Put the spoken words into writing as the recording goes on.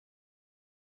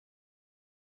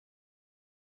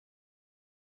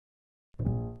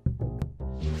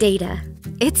Data.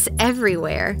 It's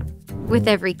everywhere. With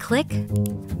every click,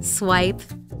 swipe,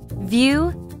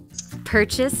 view,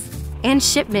 purchase, and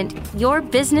shipment, your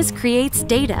business creates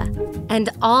data. And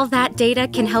all that data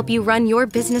can help you run your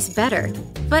business better.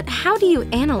 But how do you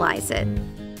analyze it?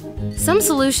 Some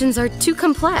solutions are too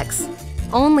complex.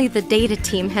 Only the data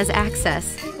team has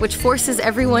access, which forces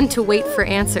everyone to wait for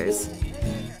answers.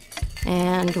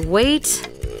 And wait,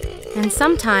 and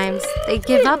sometimes they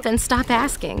give up and stop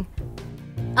asking.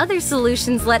 Other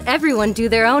solutions let everyone do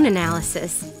their own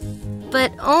analysis,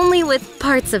 but only with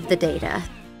parts of the data,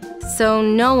 so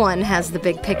no one has the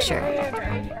big picture.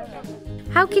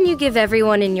 How can you give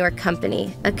everyone in your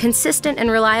company a consistent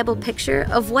and reliable picture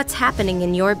of what's happening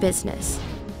in your business?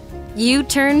 You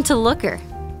turn to Looker,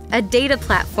 a data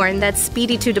platform that's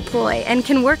speedy to deploy and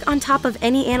can work on top of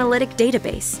any analytic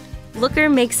database. Looker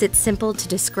makes it simple to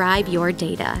describe your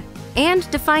data and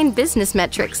define business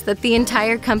metrics that the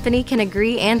entire company can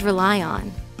agree and rely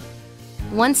on.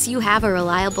 Once you have a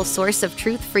reliable source of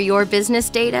truth for your business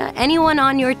data, anyone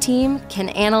on your team can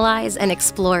analyze and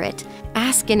explore it,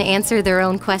 ask and answer their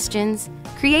own questions,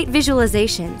 create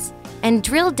visualizations, and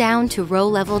drill down to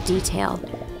row-level detail.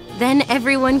 Then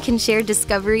everyone can share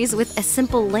discoveries with a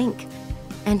simple link,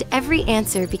 and every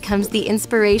answer becomes the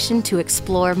inspiration to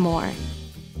explore more.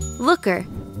 Looker,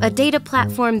 a data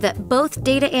platform that both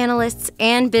data analysts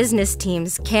and business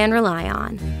teams can rely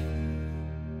on.